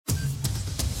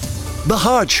The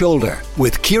Hard Shoulder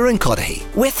with Kieran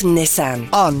with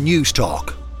Nissan on News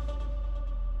Talk.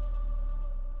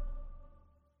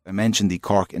 I mentioned the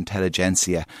Cork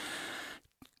Intelligentsia.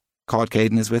 Cáit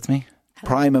Caden is with me. Hello.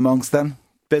 Prime amongst them.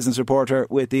 Business reporter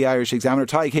with the Irish Examiner.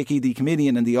 Tadhg Hickey, the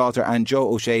comedian and the author, and Joe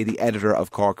O'Shea, the editor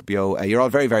of Cork Beo. You're all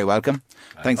very, very welcome.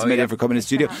 Thanks a million for coming in the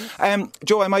studio.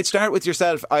 Joe, I might start with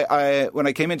yourself. I when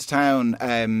I came into town,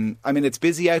 it's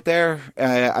busy out there,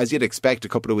 as you'd expect a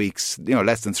couple of weeks,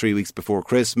 less than 3 weeks before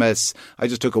Christmas. I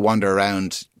just took a wander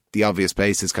around the obvious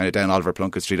places, kind of down Oliver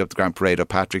Plunkett Street, up the Grand Parade, up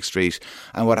Patrick Street,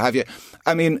 and what have you.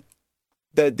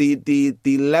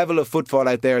 The level of footfall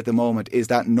out there at the moment, is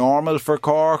that normal for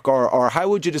Cork, or how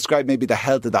would you describe maybe the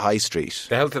health of the high street?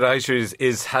 The health of the high street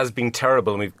has been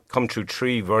terrible, and we've come through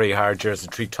 3 very hard years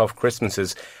and 3 tough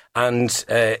Christmases, and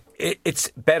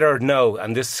it's better now,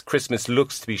 and this Christmas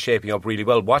looks to be shaping up really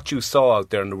well. What you saw out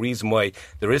there, and the reason why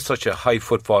there is such a high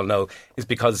footfall now, is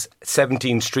because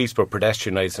 17 streets were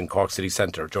pedestrianised in Cork City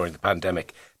Centre during the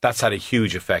pandemic. That's had a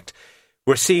huge effect.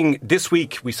 We're seeing, this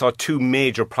week, we saw 2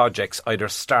 major projects either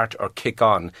start or kick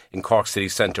on in Cork City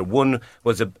Centre. One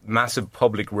was a massive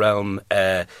public realm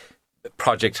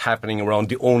project happening around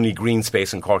the only green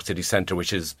space in Cork City Centre,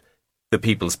 which is the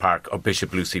People's Park, or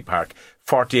Bishop Lucy Park.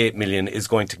 48 million is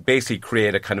going to basically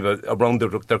create a kind of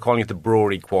they're calling it the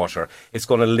Brewery Quarter. It's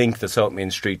going to link the South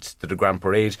Main Street to the Grand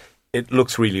Parade. It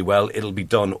looks really well. It'll be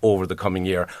done over the coming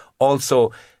year.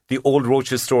 Also, the old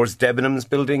Roaches Stores Debenhams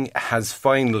building is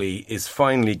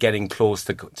finally getting close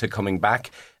to coming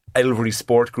back. Elvery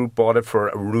Sport Group bought it for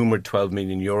a rumoured €12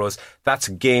 million. That's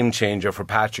a game changer for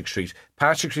Patrick Street.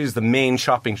 Patrick Street is the main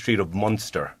shopping street of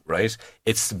Munster, right?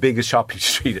 It's the biggest shopping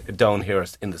street down here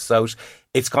in the south.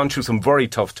 It's gone through some very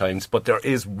tough times, but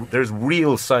there's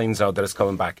real signs now that it's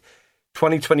coming back.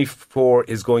 2024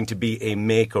 is going to be a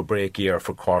make or break year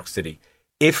for Cork City.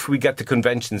 If we get the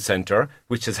convention centre,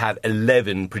 which has had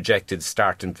 11 projected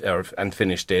start and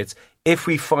finish dates, if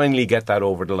we finally get that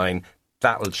over the line,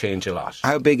 that'll change a lot.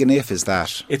 How big an if is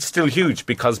that? It's still huge,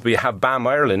 because we have BAM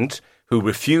Ireland, who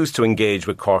refused to engage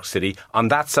with Cork City on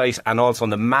that site, and also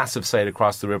on the massive site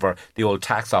across the river, the old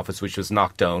tax office, which was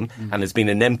knocked down and has been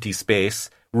an empty space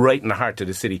right in the heart of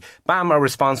the city. BAM are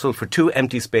responsible for 2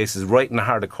 empty spaces right in the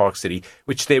heart of Cork City,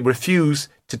 which they refuse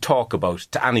to talk about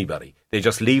to anybody. They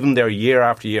just leave them there year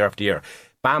after year after year.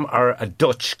 BAM are a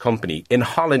Dutch company. In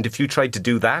Holland, if you tried to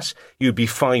do that, you'd be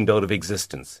fined out of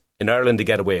existence. In Ireland, they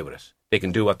get away with it. They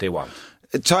can do what they want.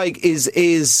 Tadhg,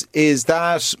 is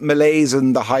that malaise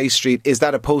in the high street, is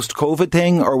that a post-COVID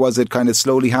thing, or was it kind of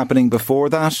slowly happening before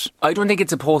that? I don't think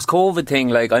it's a post-COVID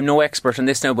thing. I'm no expert on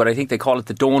this now, but I think they call it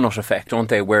the donut effect, don't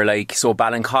they? Where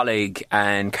Ballincollig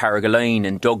and Carrigaline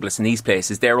and Douglas and these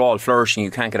places, they're all flourishing.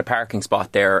 You can't get a parking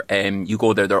spot there. You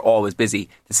go there, they're always busy.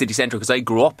 The city centre, because I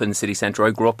grew up in the city centre,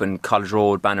 I grew up in College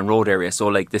Road, Bannon Road area,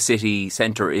 so the city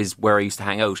centre is where I used to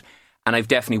hang out. And I've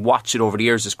definitely watched it over the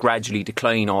years just gradually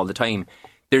decline all the time.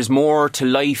 There's more to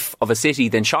life of a city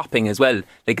than shopping as well.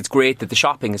 It's great that the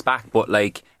shopping is back, but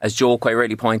as Joe quite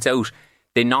rightly points out,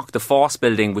 they knocked the Foss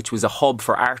building, which was a hub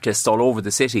for artists all over the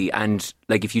city. And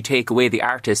if you take away the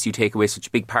artists, you take away such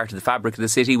a big part of the fabric of the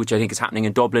city, which I think is happening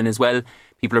in Dublin as well.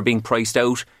 People are being priced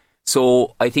out.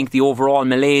 So I think the overall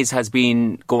malaise has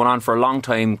been going on for a long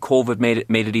time. COVID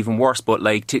made it even worse. But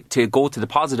to go to the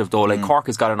positive though, Cork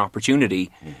has got an opportunity.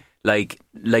 Like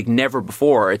never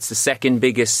before. It's the second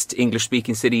biggest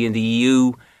English-speaking city in the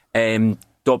EU.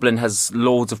 Dublin has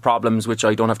loads of problems, which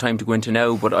I don't have time to go into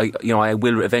now, but I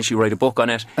will eventually write a book on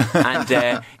it.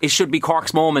 And it should be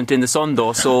Cork's moment in the sun,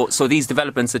 though. So these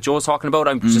developments that Joe's talking about,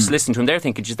 I'm just listening to him there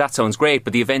thinking, that sounds great.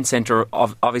 But the event centre,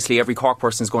 obviously every Cork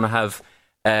person is going to have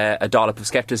a dollop of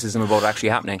scepticism about it actually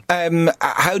happening.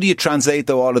 How do you translate,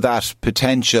 though, all of that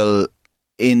potential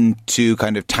into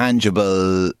kind of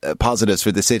tangible positives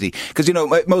for the city? Because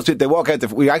most people, they walk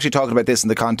out we're actually talking about this in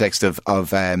the context of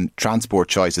transport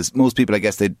choices. Most people, I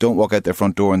guess, they don't walk out their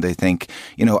front door and they think,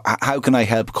 how can I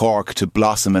help Cork to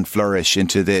blossom and flourish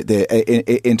into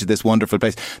into this wonderful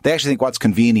place? They actually think what's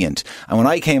convenient. And when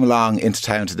I came along into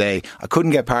town today, I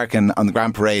couldn't get parking on the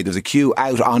Grand Parade. There was a queue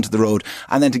out onto the road,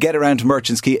 and then to get around to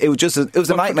Merchants Quay, it was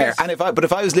a nightmare. And if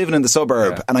I was living in the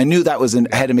suburb and I knew that was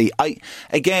ahead of me,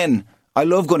 I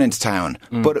love going into town,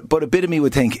 but a bit of me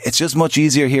would think it's just much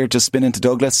easier here to spin into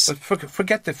Douglas. But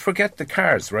forget the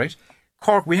cars, right?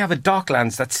 Cork, we have a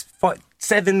Docklands that's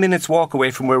 7 minutes walk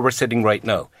away from where we're sitting right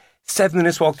now. 7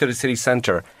 minutes walk to the city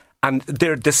centre, and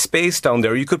the space down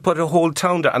there, you could put a whole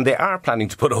town there, and they are planning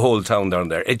to put a whole town down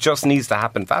there. It just needs to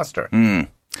happen faster.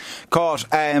 Caught.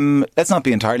 Let's not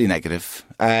be entirely negative.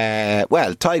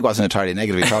 Well, Tadhg wasn't entirely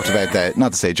negative. We talked about that.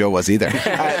 Not to say Joe was either.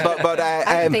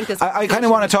 I kind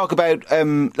of want to talk about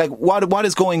what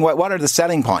is going. What are the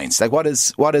selling points? Like what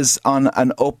is on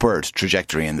an upward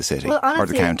trajectory in the city honestly, or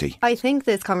the county? I think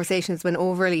this conversation has been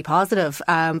overly positive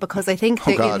because I think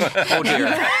oh God, oh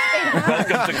dear.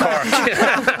 Welcome to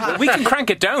Cork. We can crank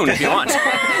it down if you want.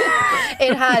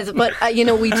 It has, but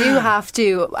we do have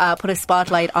to put a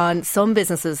spotlight on some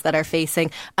businesses that are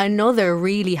facing another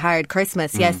really hard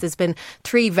Christmas. Yes, there's been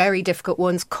 3 very difficult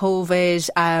ones: COVID,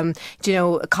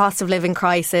 cost of living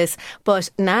crisis.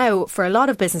 But now, for a lot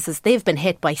of businesses, they've been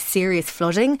hit by serious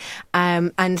flooding.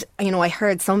 And I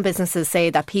heard some businesses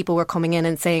say that people were coming in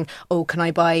and saying, "Oh, can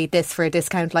I buy this for a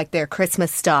discount, like their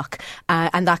Christmas stock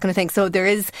and that kind of thing." So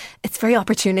it's very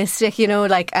opportunistic,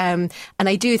 and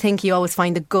I do think you always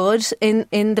find the good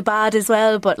in the bad as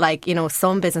well, but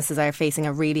some businesses are facing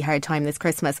a really hard time this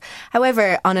Christmas.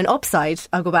 However, on an upside,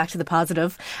 I'll go back to the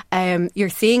positive, you're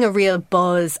seeing a real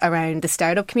buzz around the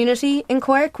startup community in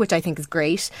Cork, which I think is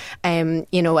great. I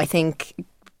think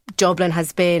Dublin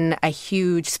has been a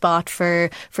huge spot for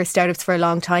startups for a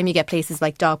long time. You get places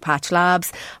like Dogpatch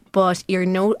Labs, but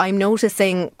I'm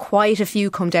noticing quite a few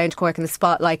come down to Cork, and the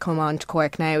spotlight come on to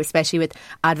Cork now, especially with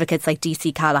advocates like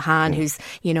DC Callahan, who's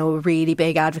a really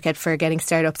big advocate for getting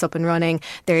startups up and running.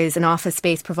 There is an office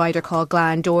space provider called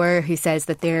Glandor who says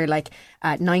that they're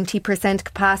at 90%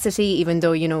 capacity, even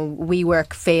though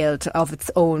WeWork failed of its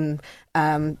own.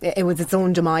 It was its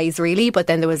own demise, really. But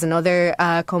then there was another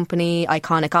company,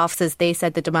 Iconic Offices. They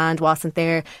said the demand wasn't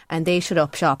there and they shut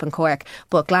up shop in Cork.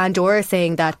 But Glandor is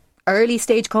saying that early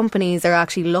stage companies are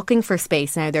actually looking for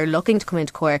space now. They're looking to come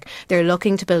into Cork. They're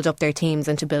looking to build up their teams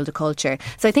and to build a culture.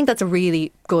 So I think that's a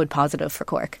really good positive for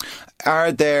Cork.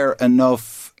 Are there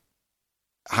enough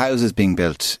houses being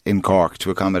built in Cork to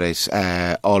accommodate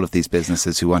all of these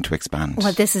businesses who want to expand?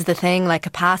 Well, this is the thing,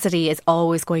 capacity is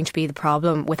always going to be the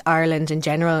problem with Ireland in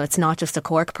general. It's not just a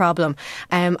Cork problem.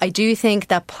 I do think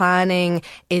that planning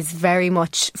is very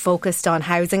much focused on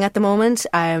housing at the moment.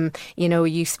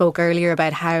 You spoke earlier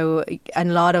about how a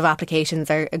lot of applications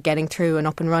are getting through and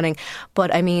up and running,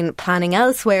 but planning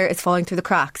elsewhere is falling through the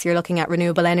cracks. You're looking at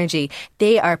renewable energy.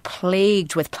 They are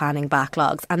plagued with planning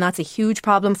backlogs, and that's a huge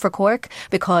problem for Cork,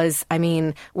 because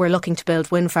we're looking to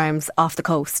build wind farms off the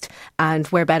coast, and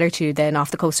we're better to than off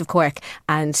the coast of Cork,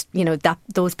 and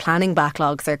those planning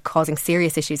backlogs are causing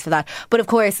serious issues for that. But of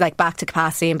course, back to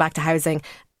capacity and back to housing,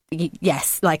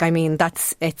 yes,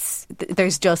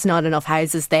 there's just not enough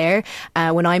houses there.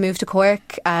 When I moved to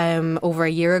Cork over a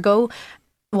year ago,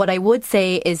 what I would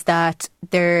say is that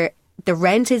the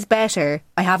rent is better.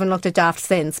 I haven't looked at Daft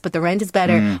since, but the rent is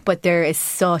better, but there is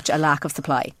such a lack of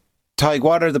supply. Tadhg,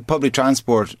 what are the public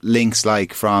transport links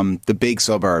like from the big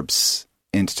suburbs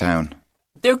into town?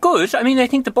 They're good. I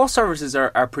think the bus services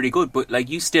are pretty good, but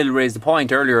you still raised the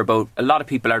point earlier about a lot of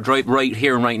people are driving right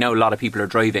here and right now. A lot of people are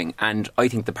driving, and I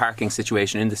think the parking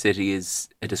situation in the city is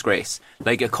a disgrace.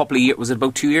 A couple of years, was it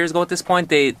about 2 years ago at this point,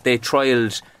 they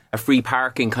trialled a free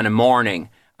parking kind of morning.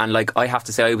 And I have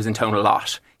to say, I was in town a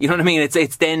lot. You know what I mean?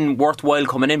 It's then worthwhile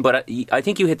coming in. But I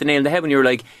think you hit the nail on the head when you're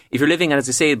if you're living, and as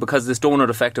I say, because of this donut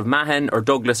effect of Mahon or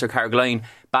Douglas or Carrigaline,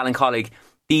 Ballincollig,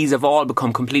 these have all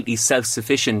become completely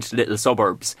self-sufficient little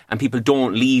suburbs, and people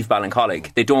don't leave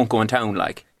Ballincollig. They don't go in town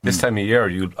This time of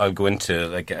year, I'll go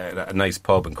into a nice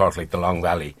pub in Cork, the Long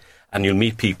Valley, and you'll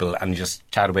meet people and just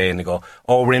chat away, and they go,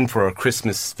 "Oh, we're in for a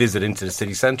Christmas visit into the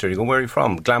city centre." You go, "Where are you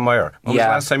from?" "Glanmire." "When was the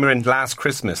last time you were in?" "Last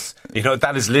Christmas."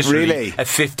 That is literally a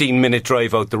 15-minute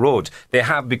drive out the road. They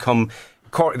have become...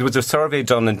 There was a survey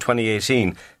done in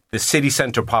 2018, the city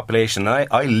centre population, and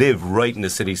I live right in the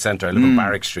city centre. I live on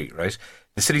Barrack Street, right?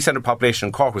 The city centre population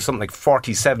in Cork was something like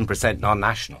 47%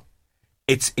 non-national.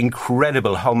 It's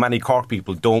incredible how many Cork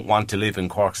people don't want to live in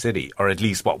Cork City, or at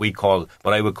least what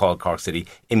I would call Cork City,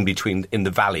 in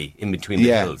the valley, in between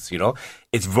the hills.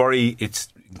 It's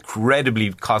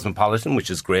incredibly cosmopolitan, which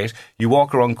is great. You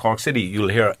walk around Cork City, you'll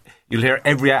hear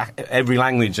every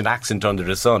language and accent under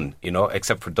the sun,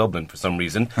 except for Dublin for some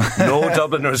reason. No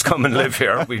Dubliners come and live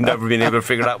here. We've never been able to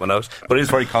figure that one out. But it is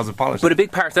very cosmopolitan. But a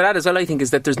big part of that as well, I think,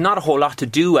 is that there's not a whole lot to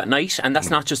do at night, and that's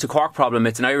not just a Cork problem,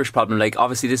 it's an Irish problem.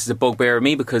 Obviously this is a bugbear of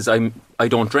me because I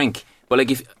don't drink. But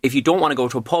if you don't want to go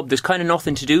to a pub, there's kind of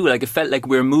nothing to do. It felt like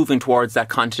we were moving towards that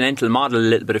continental model a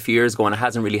little bit a few years ago, and it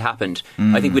hasn't really happened.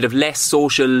 I think we'd have less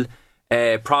social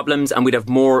problems, and we'd have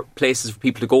more places for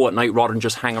people to go at night rather than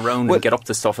just hang around and get up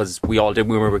to stuff as we all did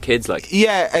when we were kids.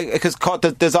 Because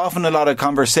there's often a lot of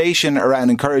conversation around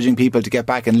encouraging people to get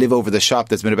back and live over the shop.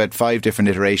 There's been about 5 different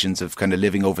iterations of kind of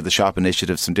living over the shop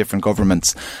initiatives from different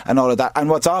governments and all of that. And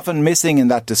what's often missing in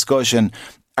that discussion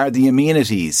are the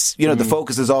amenities. The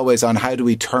focus is always on how do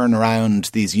we turn around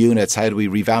these units, how do we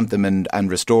revamp them and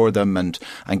restore them and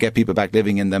get people back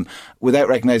living in them, without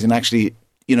recognising actually,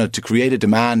 to create a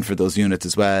demand for those units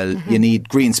as well, you need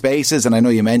green spaces. And I know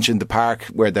you mentioned the park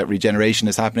where that regeneration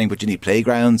is happening, but you need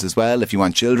playgrounds as well. If you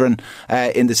want children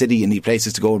in the city, you need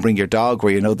places to go and bring your dog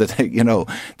where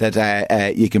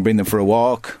that you can bring them for a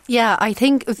walk. Yeah, I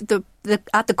think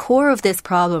at the core of this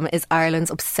problem is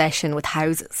Ireland's obsession with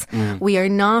houses. We are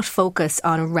not focused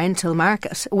on a rental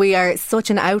market. We are such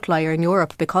an outlier in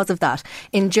Europe because of that.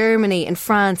 In Germany, in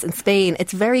France, in Spain,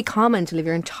 it's very common to live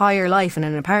your entire life in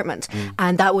an apartment,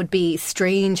 and that would be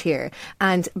strange here.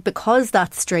 And because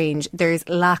that's strange, there's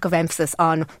lack of emphasis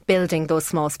on building those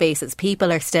small spaces.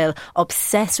 People are still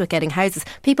obsessed with getting houses.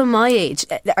 People my age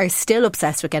are still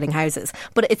obsessed with getting houses,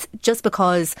 but it's just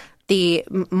because the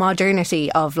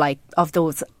modernity of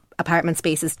those apartment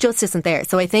spaces just isn't there.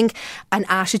 So I think an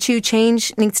attitude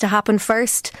change needs to happen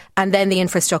first, and then the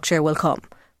infrastructure will come,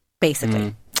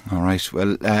 basically. All right.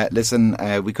 Well, listen,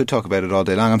 we could talk about it all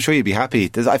day long. I'm sure you'd be happy.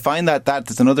 I find that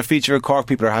is another feature of Cork.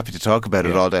 People are happy to talk about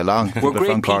it all day long. We're great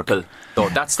from Cork. People, though.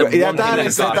 That's the one thing that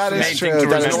is true.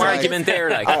 There's no argument there.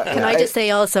 Can I just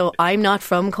say also, I'm not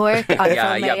from Cork. I'm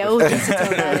from Mayo. Just to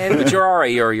throw that in. But you're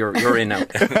alright. You're in now.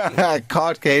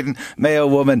 Cáit Caden, Mayo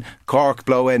woman, Cork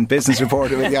Beo, business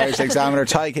reporter with the Irish Examiner,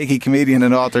 Tadhg Hickey, comedian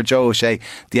and author, Joe O'Shea,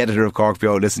 the editor of Cork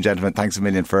Beo. Listen, gentlemen, thanks a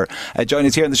million for joining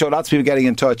us here on the show. Lots of people getting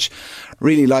in touch.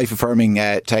 Really life-affirming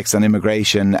text on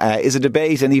immigration. Is a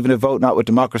debate and even a vote not what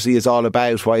democracy is all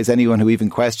about? Why is anyone who even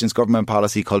questions government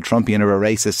policy called Trumpian or a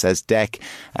racist, says Deck.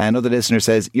 Another listener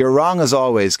says, you're wrong as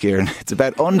always, Kieran. It's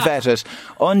about unvetted,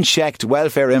 unchecked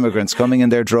welfare immigrants coming in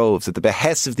their droves at the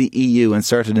behest of the EU,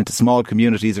 inserted into small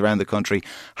communities around the country.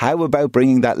 How about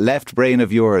bringing that left brain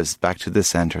of yours back to the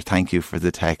centre? Thank you for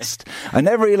the text. I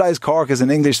never realised Cork is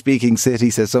an English-speaking city,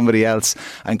 says somebody else.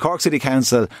 And Cork City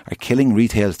Council are killing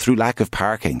retail through lack of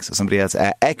parking. So somebody else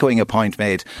echoing a point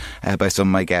made by some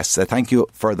of my guests. Thank you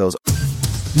for those.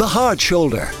 The Hard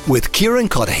Shoulder with Kieran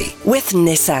Cuddihy. With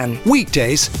Nissan.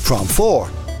 Weekdays from 4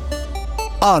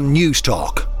 on News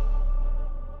Talk.